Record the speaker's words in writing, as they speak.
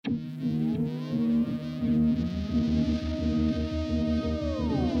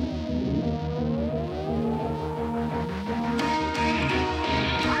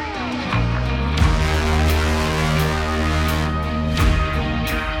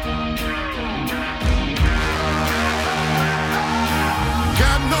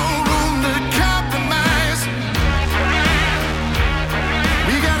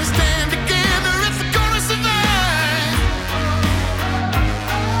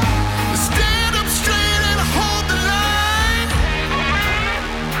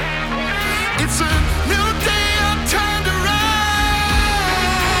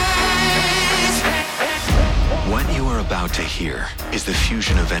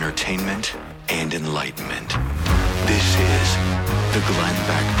fusion of entertainment and enlightenment. This is the Glenn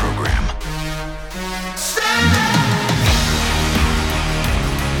Beck Program.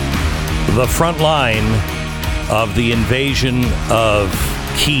 The front line of the invasion of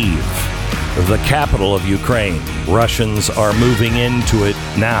Kyiv, the capital of Ukraine. Russians are moving into it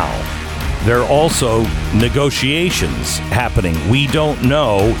now. There are also negotiations happening. We don't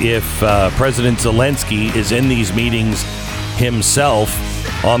know if President Zelensky is in these meetings himself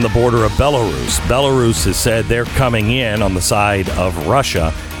on the border of Belarus. Belarus has said they're coming in on the side of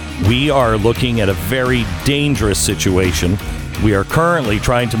Russia. We are looking at a very dangerous situation. We are currently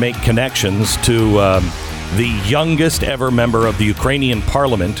trying to make connections to the youngest ever member of the Ukrainian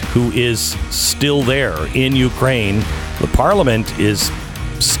parliament, who is still there in Ukraine. The parliament is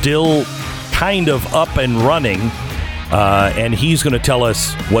still kind of up and running, and he's going to tell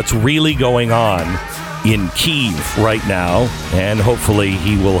us what's really going on in Kyiv right now, and hopefully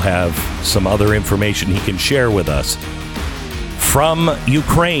he will have some other information he can share with us from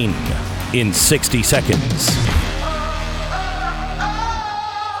Ukraine in 60 seconds.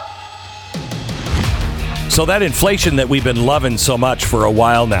 So that inflation that we've been loving so much for a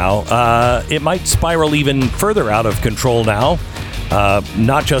while now, it might spiral even further out of control now.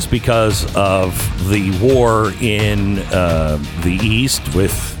 Not just because of the war in the east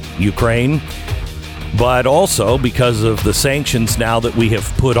with Ukraine, but also because of the sanctions now that we have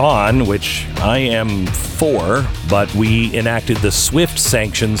put on, which I am for, but we enacted the SWIFT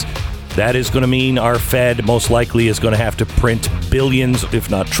sanctions. That is going to mean our Fed most likely is going to have to print billions, if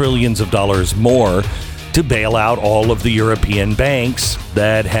not trillions of dollars more to bail out all of the European banks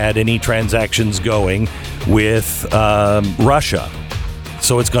that had any transactions going with Russia.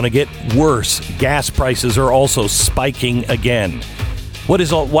 So it's going to get worse. Gas prices are also spiking again.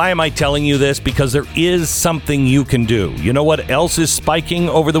 Why am I telling you this? Because there is something you can do. You know what else is spiking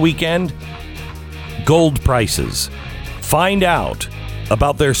over the weekend? Gold prices. Find out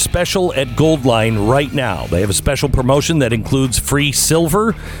about their special at Goldline right now. They have a special promotion that includes free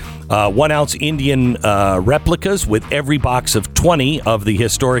silver, 1 ounce Indian replicas with every box of 20 of the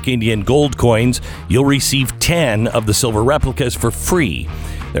historic Indian gold coins. You'll receive 10 of the silver replicas for free.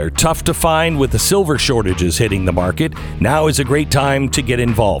 They're tough to find with the silver shortages hitting the market. Now is a great time to get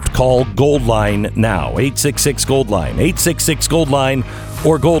involved. Call Goldline now. 866-GOLDLINE. 866-GOLDLINE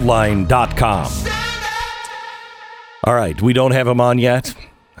or goldline.com. All right, we don't have him on yet.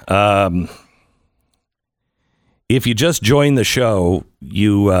 If you just joined the show,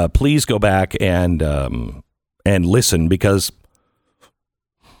 you please go back and listen, because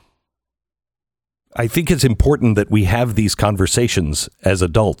I think it's important that we have these conversations as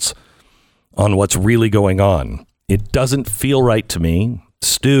adults on what's really going on. It doesn't feel right to me.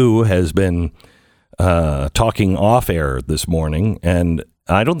 Stu has been talking off air this morning, and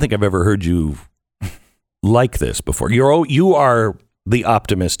I don't think I've ever heard you like this before. You are the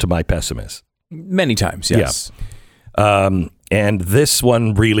optimist to my pessimist. Many times, yes. Yeah. And this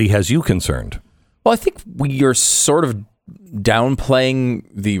one really has you concerned. Well, I think you're sort of downplaying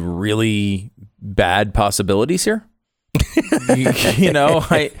the really bad possibilities here. Because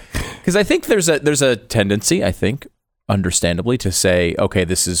I think there's a tendency, I think, understandably, to say, okay,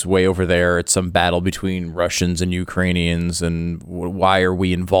 this is way over there. It's some battle between Russians and Ukrainians, and why are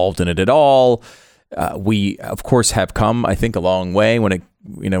we involved in it at all? We, of course, have come, I think, a long way when it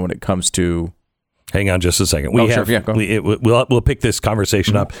comes to. Hang on just a second. We'll pick this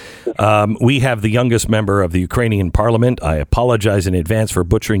conversation up. We have the youngest member of the Ukrainian parliament. I apologize in advance for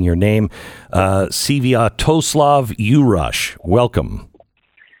butchering your name. Sviatoslav Yurush. Welcome.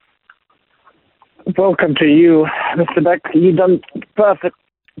 Welcome to you, Mr. Beck. You've done a perfect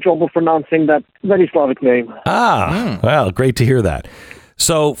job of pronouncing that very Slavic name. Well, great to hear that.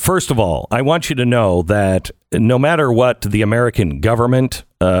 So, first of all, I want you to know that no matter what the American government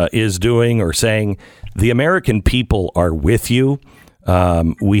is doing or saying, the American people are with you.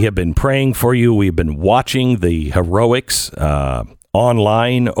 We have been praying for you. We've been watching the heroics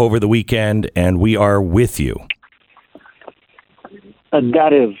online over the weekend, and we are with you.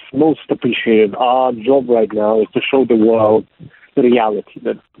 That is most appreciated. Our job right now is to show the world the reality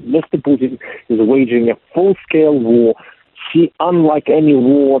that Mr. Putin is waging a full-scale war, unlike any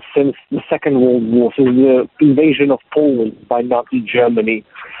war since the Second World War, since the invasion of Poland by Nazi Germany.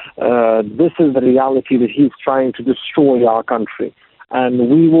 This is the reality that he's trying to destroy our country. And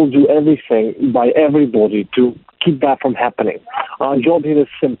we will do everything by everybody to keep that from happening. Our job here is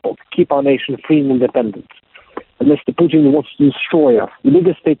simple: keep our nation free and independent. And Mr. Putin wants to destroy us, the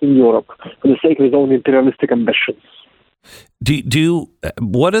biggest state in Europe, for the sake of his own imperialistic ambitions.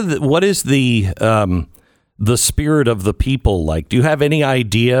 What is the the spirit of the people like? Do you have any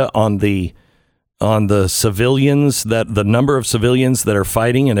idea on the civilians, that the number of civilians that are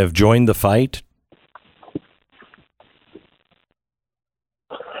fighting and have joined the fight?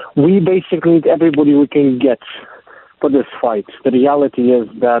 We basically need everybody we can get for this fight. The reality is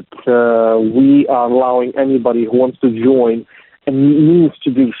that we are allowing anybody who wants to join and means to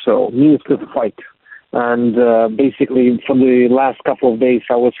do so, means to fight. And basically, for the last couple of days,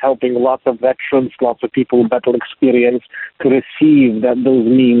 I was helping lots of veterans, lots of people with battle experience to receive those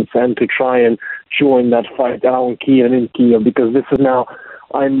means and to try and join that fight around Kiev and in Kiev, because this is now,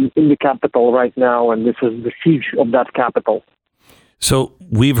 I'm in the capital right now, and this is the siege of that capital. So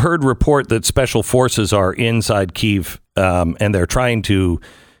we've heard report that special forces are inside Kyiv, and they're trying to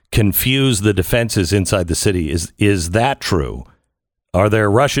confuse the defenses inside the city. Is that true? Are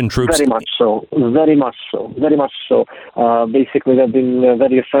there Russian troops? Very much so. Very much so. Very much so. Basically, there have been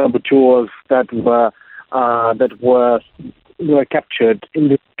various saboteurs that were captured in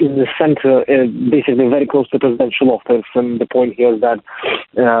the center, basically very close to the presidential office. And the point here is that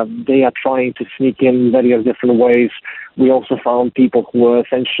they are trying to sneak in various different ways. We also found people who were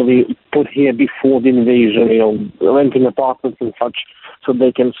essentially put here before the invasion, renting apartments and such, so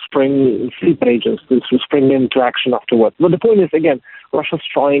they can spring sleeper agents to spring into action afterwards. But the point is, again, Russia's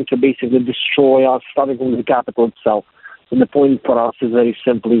trying to basically destroy us, starting from the capital itself. So the point for us is very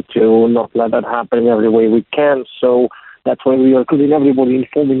simply to not let that happen in every way we can. So that's why we are including everybody,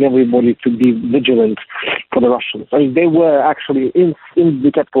 informing everybody to be vigilant for the Russians. I mean, they were actually in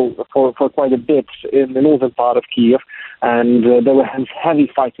the capital for quite a bit in the northern part of Kiev, and there was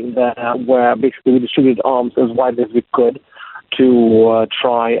heavy fighting there, where basically we distributed arms as widely as we could to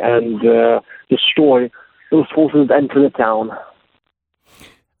try and destroy those forces that enter the town.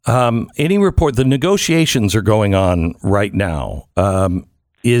 Any report, the negotiations are going on right now.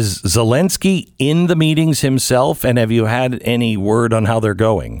 Is Zelensky in the meetings himself, and have you had any word on how they're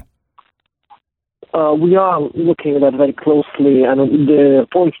going? We are looking at that very closely, and the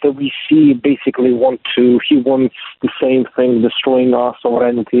points that we see basically he wants the same thing, destroying our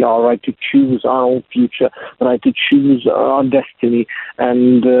sovereignty, our right to choose our own future, the right to choose our destiny,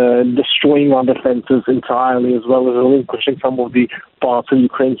 and destroying our defenses entirely, as well as relinquishing some of the parts of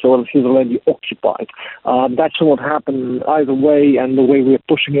Ukraine so he's already occupied. That should not happen either way, and the way we're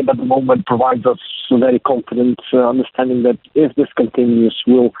pushing it at the moment provides us a very confident understanding that if this continues,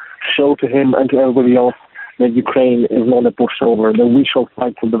 we'll show to him and to everybody else that Ukraine is not a pushover, that we shall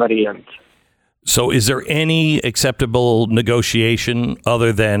fight till the very end. So is there any acceptable negotiation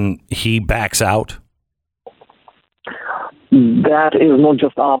other than he backs out? That is not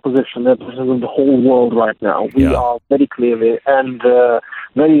just our position, that is in the whole world right now. We are very clearly and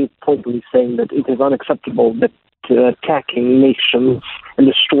very pointedly saying that it is unacceptable that attacking nations and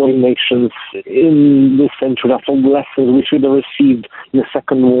destroying nations in this century after all the lessons we should have received in the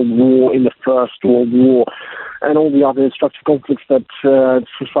Second World War, in the First World War, and all the other destructive conflicts that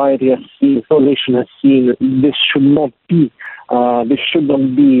society has seen, civilization has seen. This should not be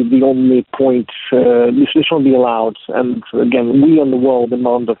the only point. This should not be allowed. And again, we in the world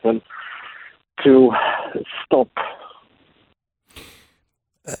demand of him to stop.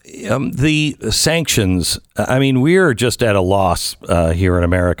 The sanctions, I mean, we're just at a loss here in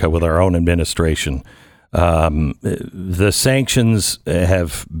America with our own administration. The sanctions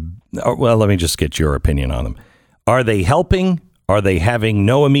well, let me just get your opinion on them. Are they helping? Are they having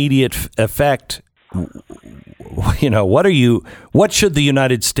no immediate effect? What should the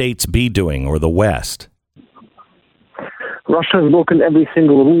United States be doing, or the West? Russia has broken every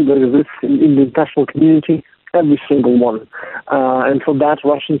single rule that exists in the international community. Every single one. And for that,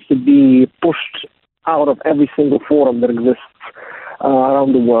 Russians to be pushed out of every single forum that exists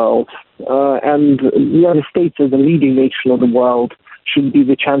around the world. And the United States, as the leading nation of the world, should be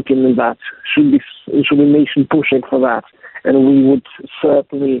the champion in that, should be a nation pushing for that. And we would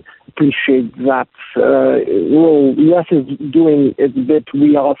certainly appreciate that role. The U.S. is doing its bit.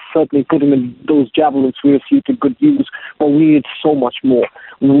 We are certainly putting in those javelins we receive to good use, but we need so much more.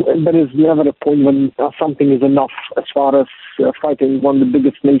 There is never a point when something is enough as far as fighting one of the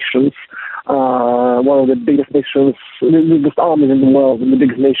biggest nations, the biggest armies in the world, and the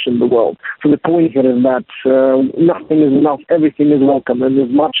biggest nation in the world. So the point here is that nothing is enough, everything is welcome, and as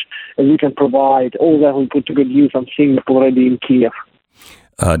much as we can provide, all that we put to good use. I'm seeing it already in Kiev.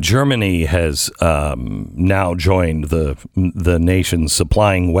 Germany has now joined the nations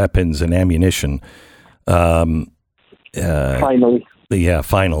supplying weapons and ammunition. Finally. Yeah,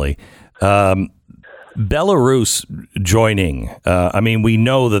 finally. Belarus joining. We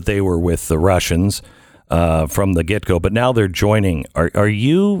know that they were with the Russians from the get-go, but now they're joining. Are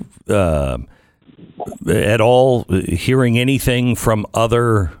you at all hearing anything from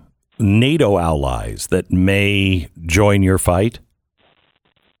other NATO allies that may join your fight?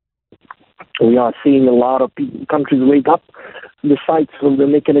 We are seeing a lot of countries wake up. The sites of the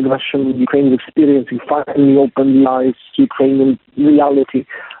naked aggression Ukraine's experiencing finally opened the eyes to Ukrainian reality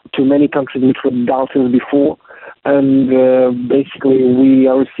to many countries which were doubters before. And basically, we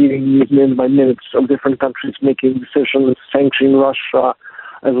are receiving news minute by minute of different countries making decisions, sanctioning Russia,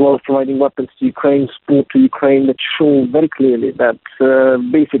 as well as providing weapons to Ukraine, support to Ukraine, that show very clearly that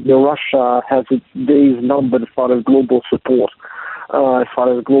basically Russia has its days numbered as far as global support, as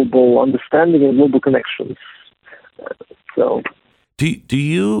far as global understanding and global connections. So, do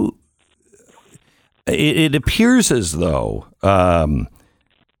you? It appears as though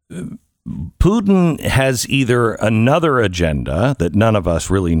Putin has either another agenda that none of us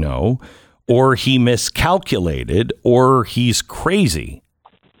really know, or he miscalculated, or he's crazy.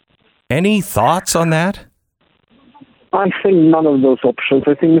 Any thoughts on that? I think none of those options.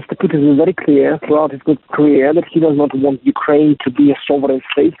 I think Mr. Putin is very clear throughout his good career that he does not want Ukraine to be a sovereign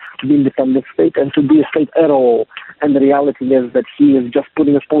state, to be an independent state, and to be a state at all. And the reality is that he is just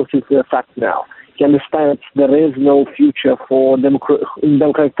putting his policies into effect now. He understands there is no future for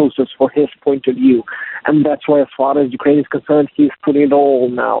democratic process for his point of view. And that's why, as far as Ukraine is concerned, he's putting it all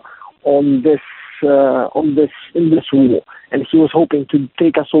now in this war. And he was hoping to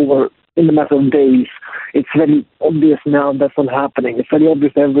take us over in a matter of days. It's very obvious now that's not happening. It's very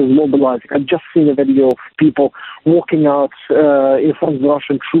obvious that everyone's mobilizing. I've just seen a video of people walking out in front of the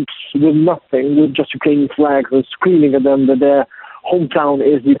Russian troops with nothing, with just Ukrainian flags, and screaming at them that their hometown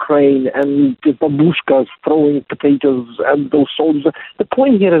is Ukraine, and the babushkas throwing potatoes at those soldiers. The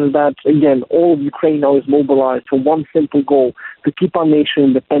point here is that, again, all of Ukraine now is mobilized for one simple goal: to keep our nation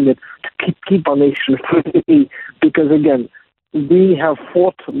independent, to keep our nation free, because, again, we have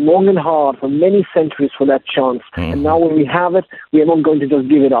fought long and hard for many centuries for that chance. Mm-hmm. And now when we have it, we are not going to just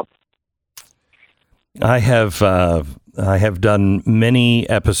give it up. I have done many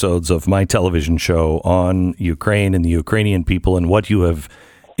episodes of my television show on Ukraine and the Ukrainian people, and what you have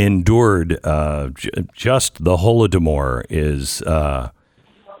endured. Just the Holodomor is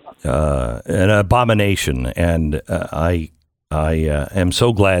an abomination, and I am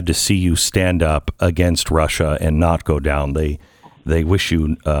so glad to see you stand up against Russia and not go down. They wish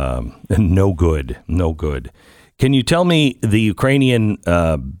you no good. Can you tell me the Ukrainian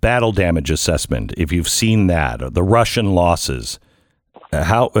battle damage assessment, if you've seen that, the Russian losses?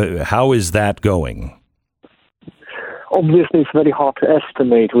 How is that going? Obviously, it's very hard to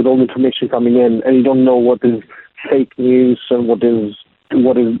estimate with all the information coming in, and you don't know what is fake news and what is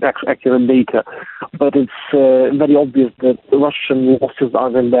accurate data. But it's very obvious that the Russian losses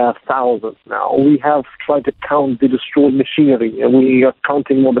are in their thousands now. We have tried to count the destroyed machinery, and we are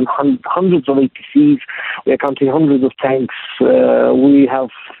counting more than hundreds of APCs. We are counting hundreds of tanks. We have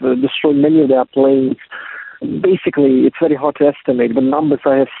destroyed many of their planes. Basically, it's very hard to estimate. The numbers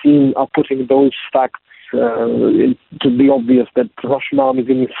I have seen are putting those facts to be obvious that the Russian army is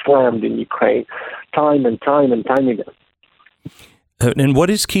being slammed in Ukraine time and time again. And what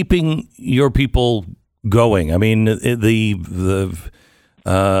is keeping your people going? I mean, the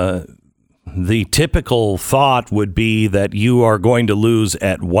typical thought would be that you are going to lose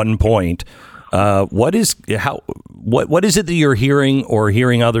at one point. What is it that you're hearing or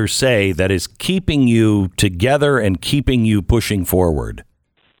hearing others say that is keeping you together and keeping you pushing forward?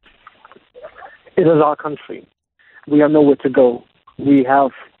 It is our country. We have nowhere to go.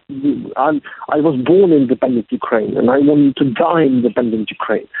 I was born in independent Ukraine, and I wanted to die in independent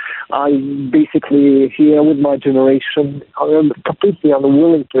Ukraine. I basically, here with my generation, I am completely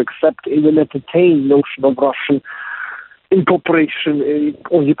unwilling to accept, even entertain notion of Russian incorporation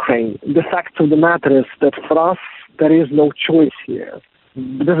of Ukraine. The fact of the matter is that for us, there is no choice here.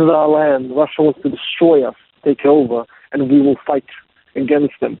 This is our land. Russia wants to destroy us, take over, and we will fight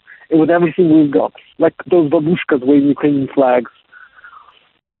against them. And with everything we've got, like those babushkas waving Ukrainian flags,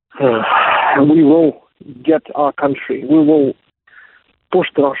 we will get our country. We will push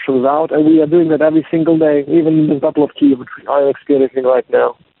the Russians out, and we are doing that every single day, even in the Battle of Kyiv, which I am experiencing right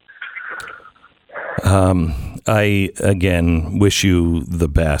now. I, again, wish you the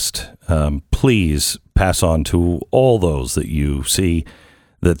best. Please pass on to all those that you see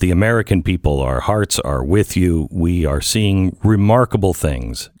that the American people, our hearts are with you. We are seeing remarkable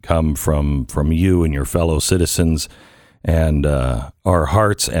things come from you and your fellow citizens. And our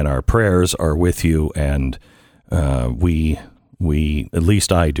hearts and our prayers are with you, and we, at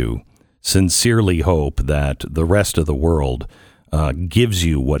least I do, sincerely hope that the rest of the world gives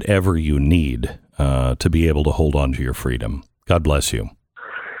you whatever you need to be able to hold on to your freedom. God bless you.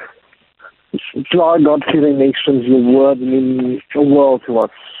 To our God-fearing nations, your word means the world to us.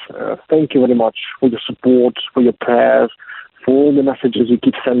 Thank you very much for your support, for your prayers, for all the messages you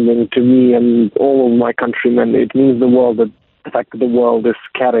keep sending to me and all of my countrymen. It means the world, the fact that the world is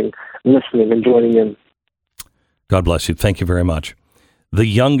caring, listening, and joining in. God bless you. Thank you very much. The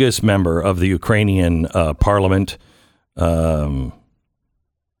youngest member of the Ukrainian parliament, Sivy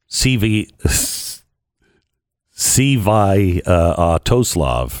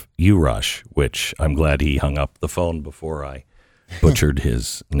Toslav Urush, which I'm glad he hung up the phone before I butchered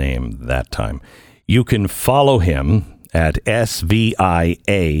his name that time. You can follow him at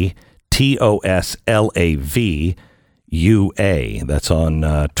SVIATOSLAVUA. That's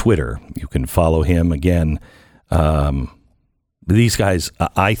on Twitter. You can follow him again. These guys,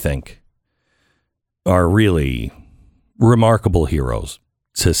 I think, are really remarkable heroes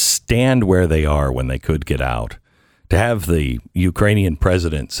to stand where they are when they could get out. To have the Ukrainian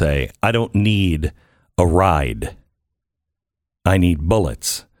president say, I don't need a ride. I need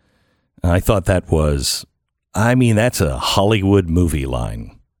bullets. I thought that was, that's a Hollywood movie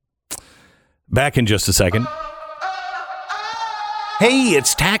line. Back in just a second. Hey,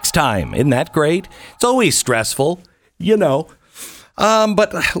 it's tax time. Isn't that great? It's always stressful,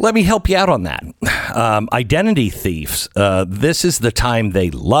 but let me help you out on that. Identity thieves, this is the time they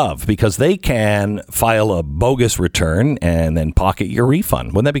love because they can file a bogus return and then pocket your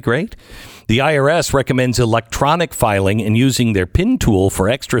refund. Wouldn't that be great? The IRS recommends electronic filing and using their PIN tool for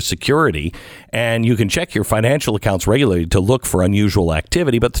extra security. And you can check your financial accounts regularly to look for unusual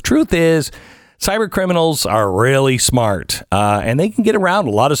activity. But the truth is, cyber criminals are really smart, and they can get around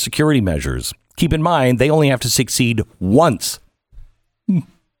a lot of security measures. Keep in mind, they only have to succeed once.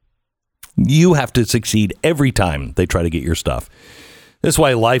 You have to succeed every time they try to get your stuff. This is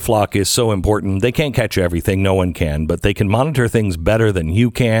why LifeLock is so important. They can't catch everything. No one can, but they can monitor things better than you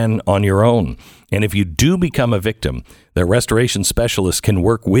can on your own. And if you do become a victim, their restoration specialists can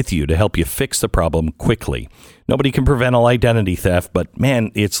work with you to help you fix the problem quickly. Nobody can prevent all identity theft, but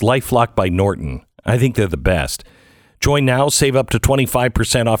man, it's LifeLock by Norton. I think they're the best. Join now, save up to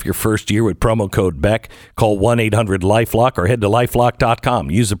 25% off your first year with promo code Beck. Call 1-800-LifeLock or head to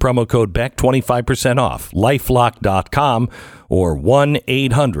lifelock.com. Use the promo code Beck, 25% off. lifelock.com or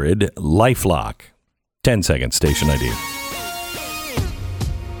 1-800-LifeLock. 10-second station ID.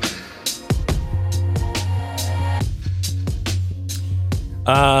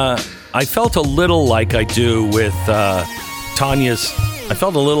 I felt a little like I do with Tanya's. I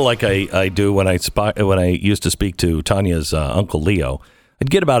felt a little like I do when I used to speak to Tanya's Uncle Leo. I'd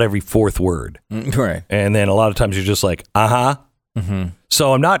get about every fourth word. Right. And then a lot of times you're just like, uh-huh. Mm-hmm.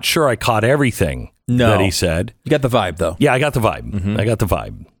 So I'm not sure I caught everything that he said. You got the vibe, though. Yeah, I got the vibe. Mm-hmm. I got the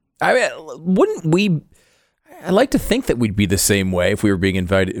vibe. I'd like to think that we'd be the same way if we were being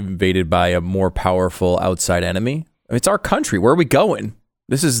invaded by a more powerful outside enemy. It's our country. Where are we going?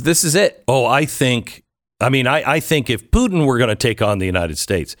 This is it. Oh, I think if Putin were going to take on the United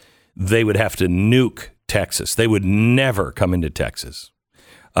States, they would have to nuke Texas. They would never come into Texas.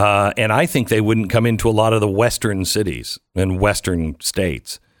 And I think they wouldn't come into a lot of the western cities and western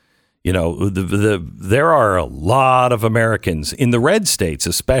states. There are a lot of Americans in the red states,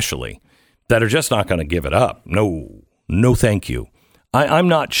 especially, that are just not going to give it up. No, thank you. I'm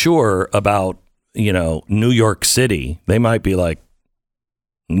not sure about, New York City. They might be like,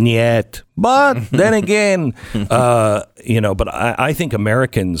 yet, but then again, but I think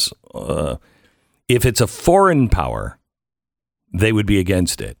Americans, if it's a foreign power, they would be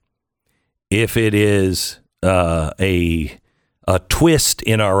against it. If it is a twist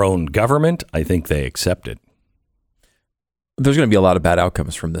in our own government, I think they accept it. There's going to be a lot of bad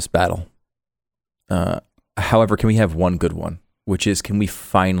outcomes from this battle. However, can we have one good one, which is, can we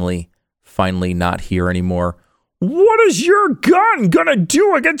finally not hear anymore? What is your gun gonna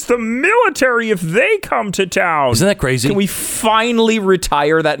do against the military if they come to town? Isn't that crazy? Can we finally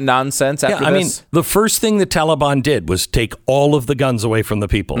retire that nonsense after this? The first thing the Taliban did was take all of the guns away from the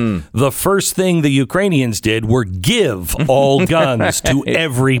people. The first thing the Ukrainians did were give all guns to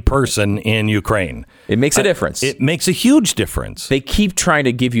every person in Ukraine. It makes a difference. It makes a huge difference. They keep trying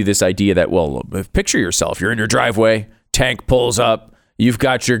to give you this idea that, well, picture yourself. You're in your driveway, tank pulls up, you've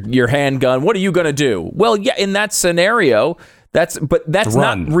got your handgun. What are you going to do? Well, yeah, in that scenario, that's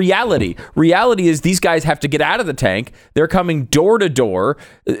not reality. Reality is these guys have to get out of the tank. They're coming door to door.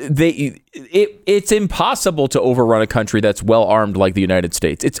 It's impossible to overrun a country that's well armed like the United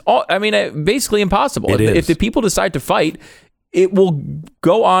States. It's basically impossible. It is. If the people decide to fight, it will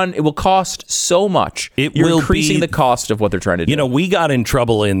go on. It will cost so much. You're increasing the cost of what they're trying to do. You know, we got in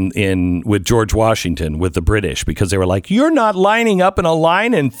trouble in with George Washington with the British because they were like, "You're not lining up in a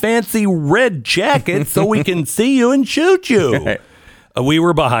line in fancy red jackets so we can see you and shoot you." We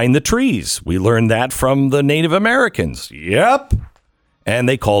were behind the trees. We learned that from the Native Americans. Yep. And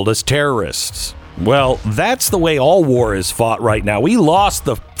they called us terrorists. Well, that's the way all war is fought right now. We lost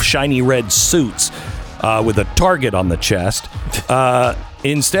the shiny red suits with a target on the chest.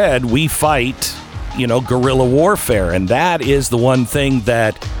 Instead, we fight, guerrilla warfare. And that is the one thing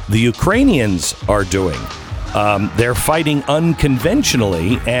that the Ukrainians are doing. They're fighting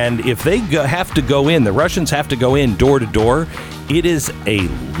unconventionally. And if they have to go in, the Russians have to go in door to door. It is a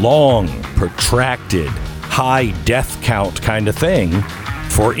long, protracted, high death count kind of thing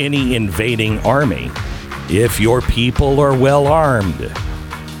for any invading army. If your people are well armed.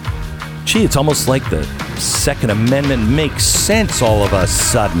 Gee, it's almost like the Second Amendment makes sense all of a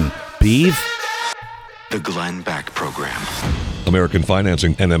sudden. Beeve? The Glenn Beck Program. American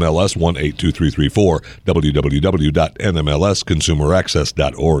Financing, NMLS 182334,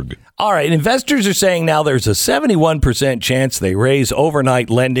 www.nmlsconsumeraccess.org. All right, investors are saying now there's a 71% chance they raise overnight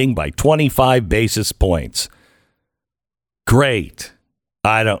lending by 25 basis points. Great.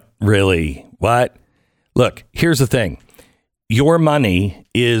 I don't really. What? Look, here's the thing. Your money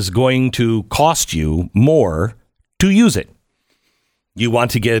is going to cost you more to use it. You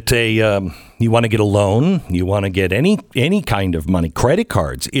want to get a loan. You want to get any kind of money, credit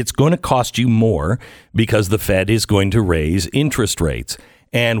cards. It's going to cost you more because the Fed is going to raise interest rates.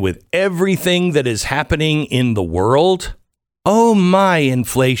 And with everything that is happening in the world, oh my,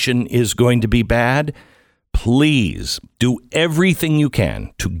 inflation is going to be bad. Please do everything you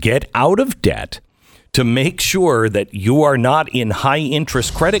can to get out of debt, to make sure that you are not in high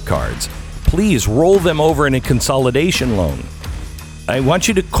interest credit cards. Please roll them over in a consolidation loan. I want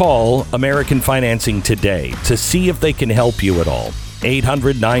you to call American Financing today to see if they can help you at all.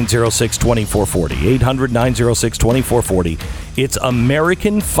 800-906-2440. 800-906-2440. It's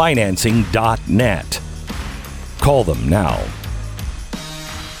AmericanFinancing.net. Call them now.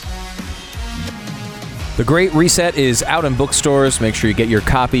 The Great Reset is out in bookstores. Make sure you get your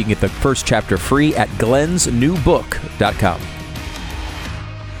copy. You can get the first chapter free at glensnewbook.com.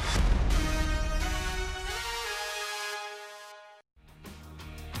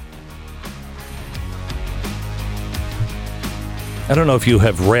 I don't know if you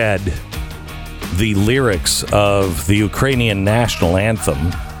have read the lyrics of the Ukrainian national anthem,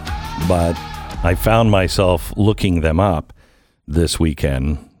 but I found myself looking them up this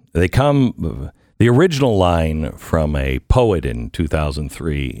weekend. The original line from a poet in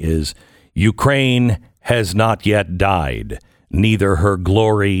 2003 is, "Ukraine has not yet died, neither her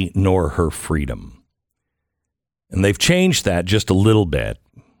glory nor her freedom." And they've changed that just a little bit.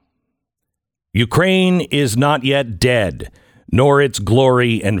 Ukraine is not yet dead, nor its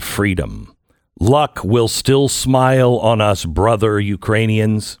glory and freedom. Luck will still smile on us, brother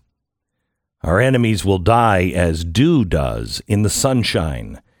Ukrainians. Our enemies will die as dew does in the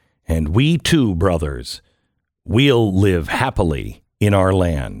sunshine, and we too, brothers, we'll live happily in our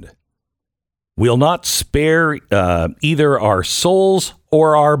land. We'll not spare either our souls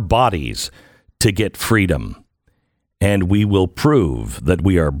or our bodies to get freedom, and we will prove that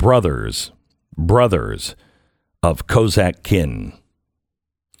we are brothers of Cossack kin.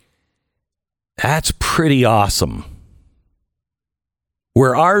 That's pretty awesome.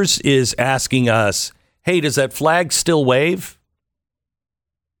 Where ours is asking us, hey, does that flag still wave?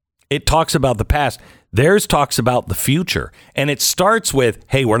 It talks about the past. Theirs talks about the future. And it starts with,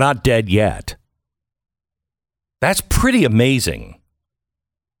 hey, we're not dead yet. That's pretty amazing.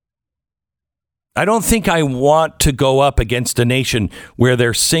 I don't think I want to go up against a nation where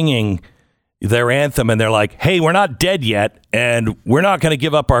they're singing their anthem and they're like, hey, we're not dead yet, and we're not going to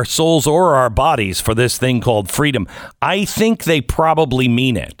give up our souls or our bodies for this thing called freedom. I think they probably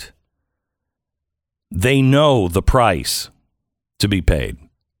mean it. They know the price to be paid.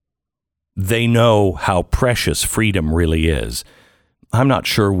 They know how precious freedom really is. I'm not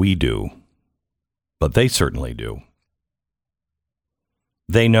sure we do, but they certainly do.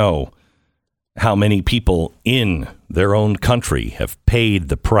 They know how many people in their own country have paid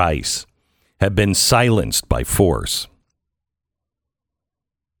the price, have been silenced by force.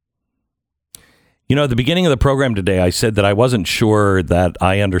 You know, at the beginning of the program today, I said that I wasn't sure that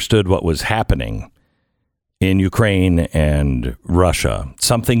I understood what was happening in Ukraine and Russia.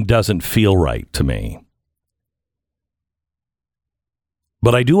 Something doesn't feel right to me.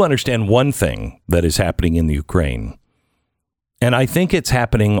 But I do understand one thing that is happening in the Ukraine, and I think it's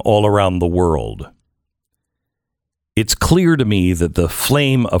happening all around the world. it's clear to me that the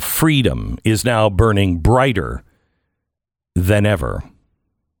flame of freedom is now burning brighter than ever.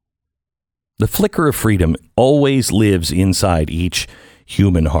 The flicker of freedom always lives inside each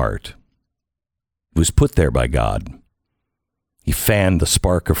human heart. It was put there by God. He fanned the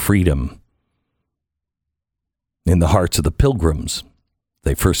spark of freedom in the hearts of the Pilgrims.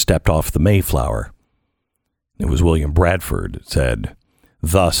 They first stepped off the Mayflower. It was William Bradford who said,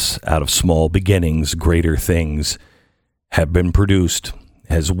 "Thus, out of small beginnings, greater things have been produced.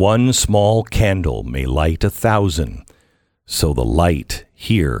 As one small candle may light 1,000, so the light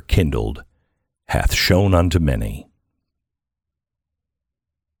here kindled hath shone unto many."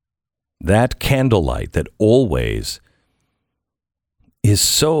 That candlelight that always is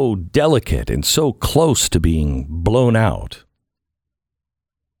so delicate and so close to being blown out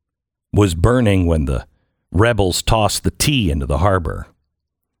was burning when the rebels tossed the tea into the harbor.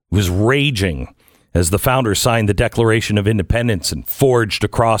 It was raging as the founders signed the Declaration of Independence and forged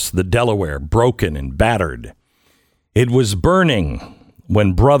across the Delaware, broken and battered. It was burning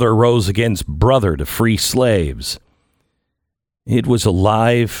when brother rose against brother to free slaves. It was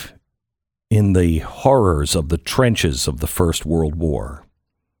alive in the horrors of the trenches of the First World War.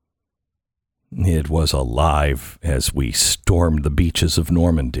 It was alive as we stormed the beaches of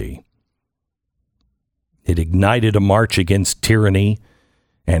Normandy. It ignited a march against tyranny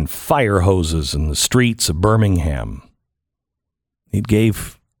and fire hoses in the streets of Birmingham. It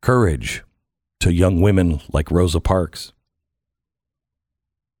gave courage to young women like Rosa Parks.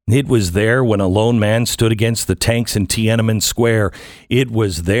 It was there when a lone man stood against the tanks in Tiananmen Square. It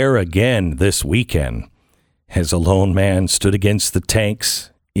was there again this weekend as a lone man stood against the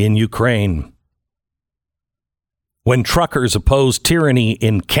tanks in Ukraine. When truckers opposed tyranny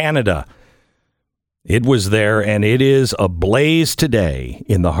in Canada, it was there, and it is ablaze today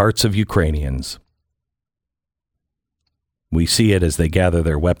in the hearts of Ukrainians. We see it as they gather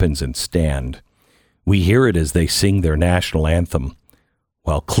their weapons and stand. We hear it as they sing their national anthem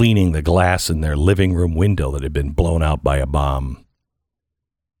while cleaning the glass in their living room window that had been blown out by a bomb.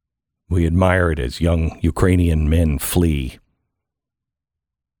 We admire it as young Ukrainian men flee,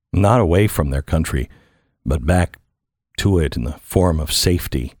 not away from their country, but back to it in the form of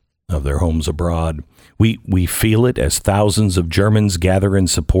safety of their homes abroad. We feel it as thousands of Germans gather in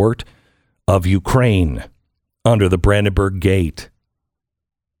support of Ukraine under the Brandenburg Gate.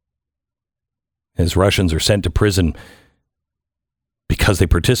 As Russians are sent to prison because they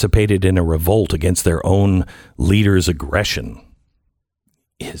participated in a revolt against their own leader's aggression.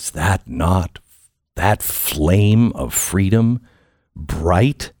 Is that not that flame of freedom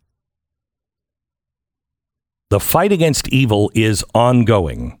bright? The fight against evil is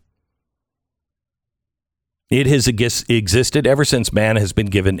ongoing. It has existed ever since man has been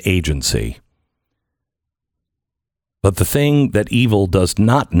given agency. But the thing that evil does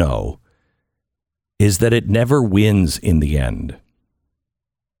not know is that it never wins in the end.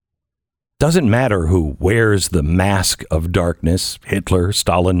 Doesn't matter who wears the mask of darkness, Hitler,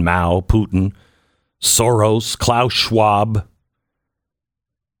 Stalin, Mao, Putin, Soros, Klaus Schwab,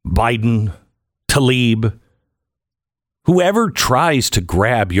 Biden, Tlaib, whoever tries to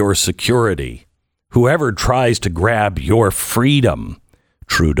grab your security, whoever tries to grab your freedom,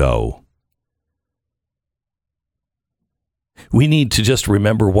 Trudeau. We need to just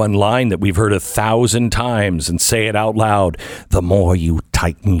remember one line that we've heard 1,000 times and say it out loud. The more you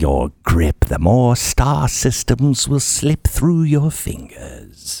tighten your grip, the more star systems will slip through your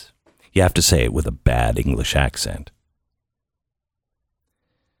fingers. You have to say it with a bad English accent.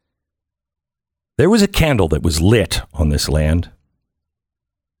 There was a candle that was lit on this land.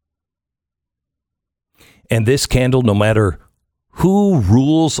 And this candle, no matter who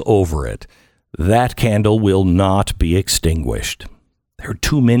rules over it, that candle will not be extinguished. There are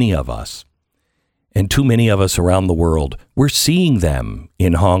too many of us, and too many of us around the world. We're seeing them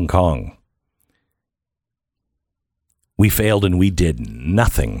in Hong Kong. We failed and we did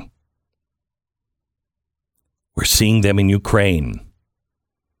nothing. We're seeing them in Ukraine.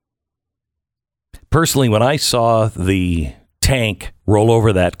 Personally, when I saw the tank roll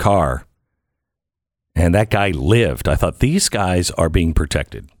over that car and that guy lived, I thought, these guys are being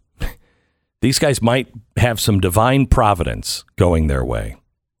protected. These guys might have some divine providence going their way.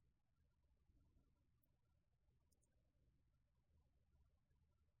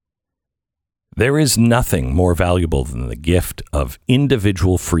 There is nothing more valuable than the gift of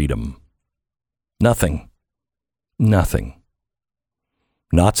individual freedom. Nothing. Nothing.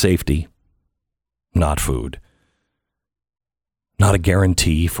 Not safety. Not food. Not a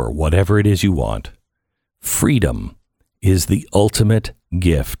guarantee for whatever it is you want. Freedom is the ultimate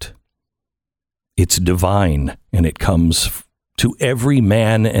gift. It's divine, and it comes to every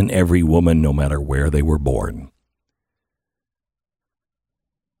man and every woman, no matter where they were born.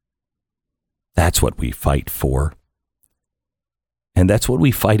 That's what we fight for. And that's what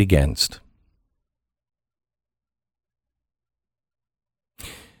we fight against.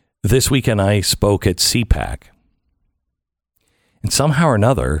 This weekend I spoke at CPAC. And somehow or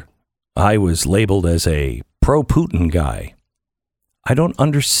another, I was labeled as a pro-Putin guy. I don't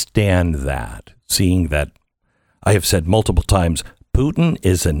understand that, seeing that I have said multiple times, Putin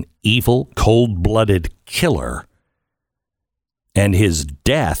is an evil, cold-blooded killer. And his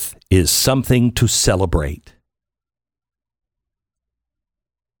death is something to celebrate.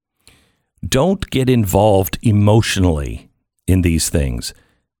 Don't get involved emotionally in these things.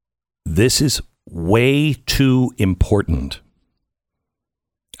 This is way too important.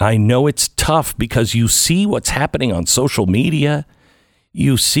 I know it's tough because you see what's happening on social media.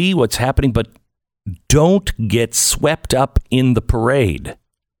 You see what's happening, but don't get swept up in the parade.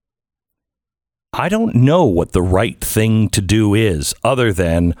 I don't know what the right thing to do is, other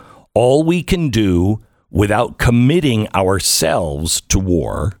than all we can do without committing ourselves to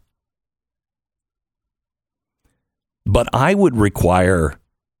war. But I would require,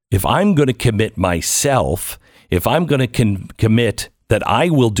 if I'm going to commit myself, if I'm going to commit that I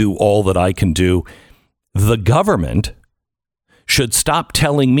will do all that I can do, the government should stop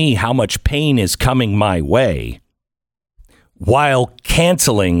telling me how much pain is coming my way while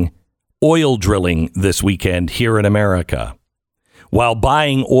canceling oil drilling this weekend here in America, while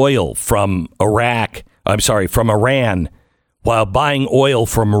buying oil from Iran, while buying oil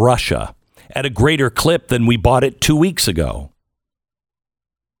from Russia at a greater clip than we bought it 2 weeks ago.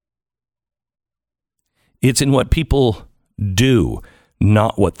 It's in what people do,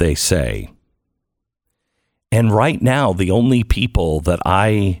 not what they say. And right now, the only people that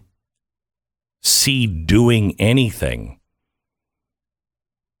I see doing anything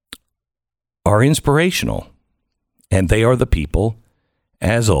are inspirational. And they are the people,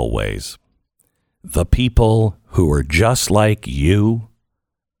 as always, the people who are just like you,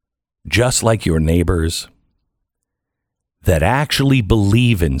 just like your neighbors, that actually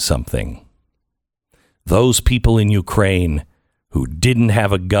believe in something. Those people in Ukraine who didn't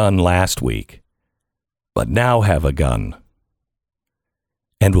have a gun last week, but now have a gun,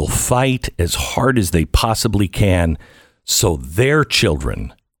 and will fight as hard as they possibly can so their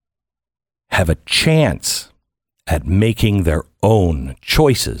children have a chance at making their own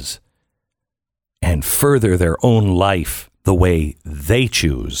choices and further their own life the way they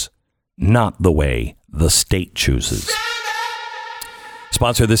choose, not the way the state chooses.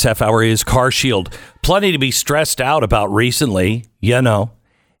 Sponsor this half hour is Car Shield. Plenty to be stressed out about recently, you know.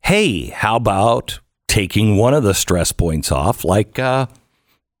 Hey, how about taking one of the stress points off, like the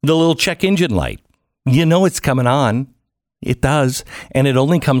little check engine light? You know it's coming on. It does. And it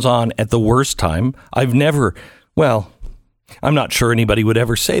only comes on at the worst time. I'm not sure anybody would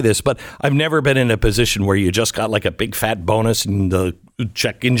ever say this, but I've never been in a position where you just got like a big fat bonus and the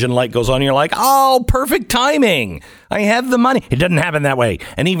check engine light goes on and you're like, oh, perfect timing. I have the money. It doesn't happen that way.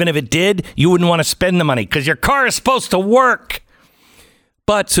 And even if it did, you wouldn't want to spend the money because your car is supposed to work.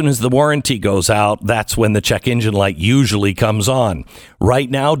 But as soon as the warranty goes out, that's when the check engine light usually comes on. Right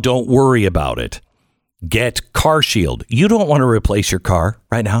now, don't worry about it. Get Car Shield. You don't want to replace your car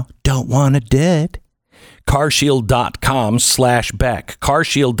right now. Don't want to do it. carshield.com/Beck.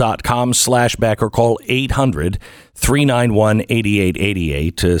 carshield.com/Beck, or call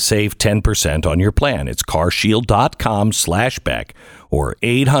 800-391-8888 to save 10% on your plan. It's carshield.com/Beck or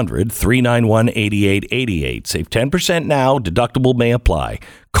 800-391-8888. Save 10% now. Deductible may apply.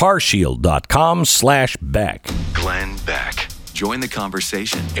 carshield.com/Beck. Glenn Beck. Join the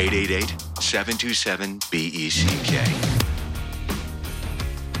conversation. 888-727-BECK.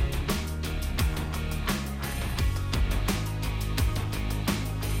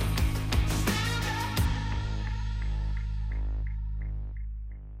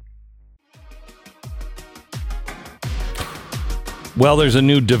 Well, there's a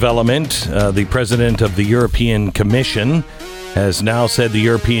new development. The president of the European Commission has now said the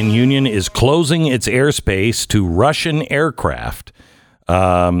European Union is closing its airspace to Russian aircraft.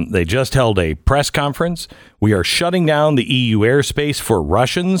 They just held a press conference. We are shutting down the EU airspace for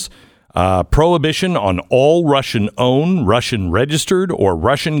Russians. Prohibition on all Russian-owned, Russian-registered, or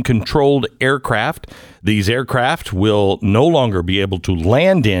Russian-controlled aircraft. These aircraft will no longer be able to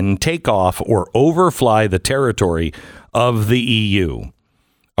land in, take off, or overfly the territory of the EU.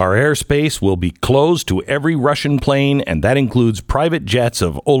 Our airspace will be closed to every Russian plane, and that includes private jets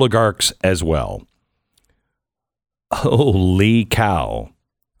of oligarchs as well. Holy cow.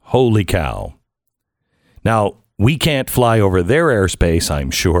 Holy cow. Now, we can't fly over their airspace, I'm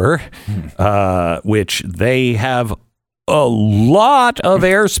sure, which they have a lot of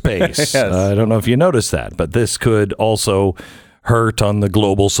airspace. Yes. I don't know if you noticed that, but this could also hurt on the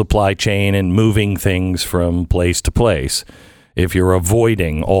global supply chain and moving things from place to place if you're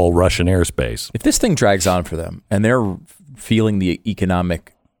avoiding all Russian airspace. If this thing drags on for them and they're feeling the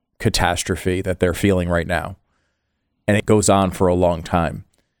economic catastrophe that they're feeling right now, and it goes on for a long time,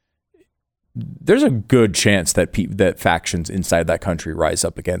 there's a good chance that that factions inside that country rise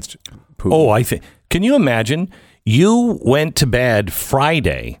up against Putin. Oh, I think. Can you imagine? You went to bed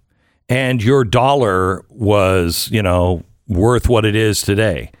Friday, and your dollar was, worth what it is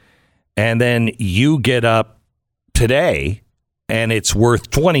today, and then you get up today, and it's worth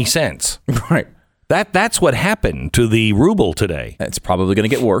 20 cents. Right. That's what happened to the ruble today. It's probably going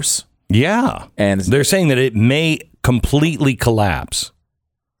to get worse. Yeah, and they're saying that it may completely collapse.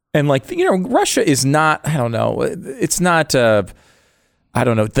 And Russia is not, I don't know, it's not, the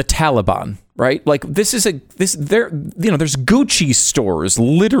Taliban, right? Like there's Gucci stores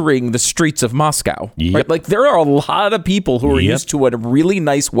littering the streets of Moscow, yep. Right? Like there are a lot of people who are used to a really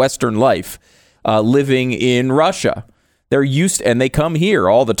nice Western life living in Russia. They're used, and they come here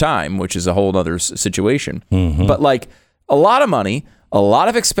all the time, which is a whole other situation. Mm-hmm. But like a lot of money, a lot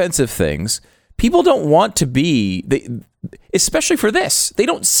of expensive things. People don't want to be, especially for this. They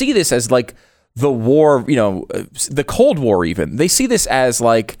don't see this as like the war, the Cold War even. They see this as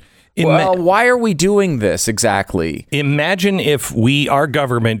like, why are we doing this exactly? Imagine if our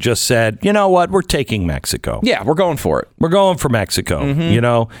government just said, you know what, we're taking Mexico. Yeah, we're going for it. We're going for Mexico,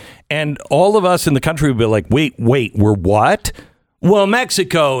 and all of us in the country would be like, wait, we're what? Well,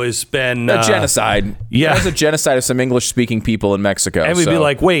 Mexico has been a genocide. Yeah, it's a genocide of some English-speaking people in Mexico. And we'd be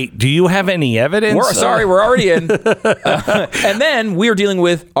like, "Wait, do you have any evidence?" We're already in. And then we're dealing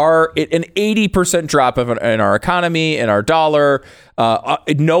with an 80% drop in our economy, in our dollar.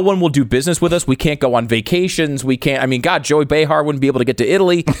 No one will do business with us. We can't go on vacations. We can't. I mean, God, Joey Behar wouldn't be able to get to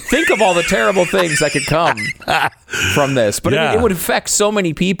Italy. Think of all the terrible things that could come from this. But it would affect so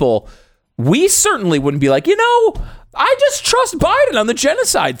many people. We certainly wouldn't be like, I just trust Biden on the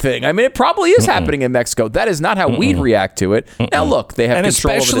genocide thing. I mean, it probably is happening in Mexico. That is not how we'd react to it. Now, look, they have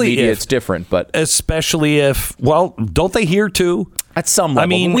control over the media. It's different, but especially if, don't they hear too? At some level, I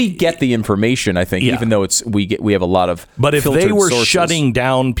mean, we get the information. I think, even though we have a lot of. But if they were sources. Shutting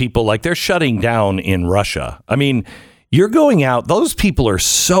down people like they're shutting down in Russia, I mean, you're going out. Those people are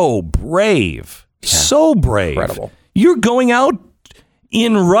so brave, so brave, incredible. You're going out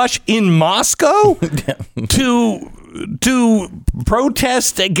in Moscow to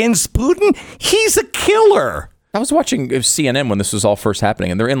protest against Putin. He's a killer. I was watching CNN when this was all first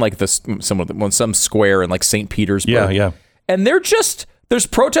happening, and they're in like some square in like St. Petersburg. Yeah. And there's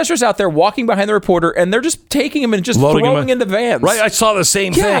protesters out there walking behind the reporter, and they're just taking him and just throwing into vans. Right, I saw the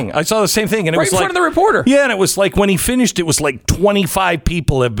same thing. And it was in front of the reporter. Yeah, and it was like when he finished, it was like 25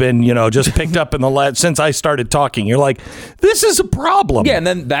 people have been, just picked up in the since I started talking. You're like, this is a problem. Yeah, and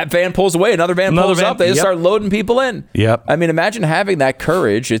then that van pulls away, another van pulls up. They just start loading people in. Yep. I mean, imagine having that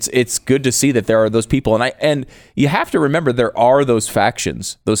courage. It's good to see that there are those people, and you have to remember there are those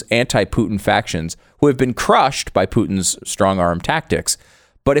factions, those anti-Putin factions, who have been crushed by Putin's strong-arm tactics.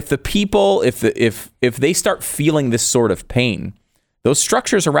 But if the people, if they start feeling this sort of pain, those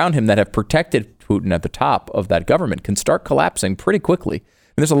structures around him that have protected Putin at the top of that government can start collapsing pretty quickly.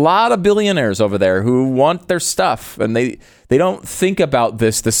 And there's a lot of billionaires over there who want their stuff, and they don't think about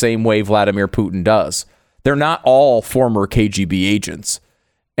this the same way Vladimir Putin does. They're not all former KGB agents.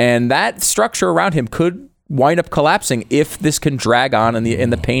 And that structure around him could wind up collapsing if this can drag on and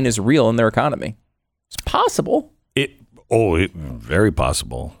the pain is real in their economy. It's possible. Very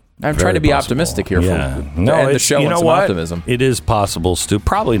possible. I'm trying to be optimistic here. To show some optimism. It is possible, Stu.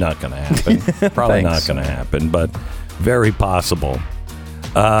 Probably not going to happen. Probably not going to happen, but very possible.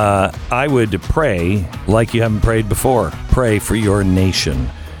 I would pray like you haven't prayed before. Pray for your nation.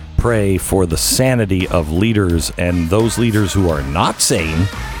 Pray for the sanity of leaders and those leaders who are not sane,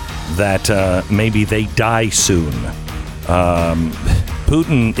 that maybe they die soon.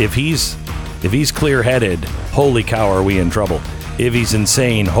 Putin, if he's clear-headed, holy cow, are we in trouble. If he's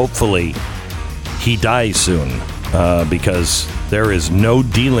insane, hopefully he dies soon, because there is no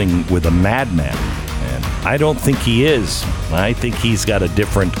dealing with a madman. And I don't think he is. I think he's got a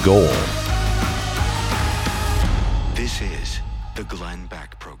different goal. This is the Glenn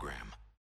Beck Program.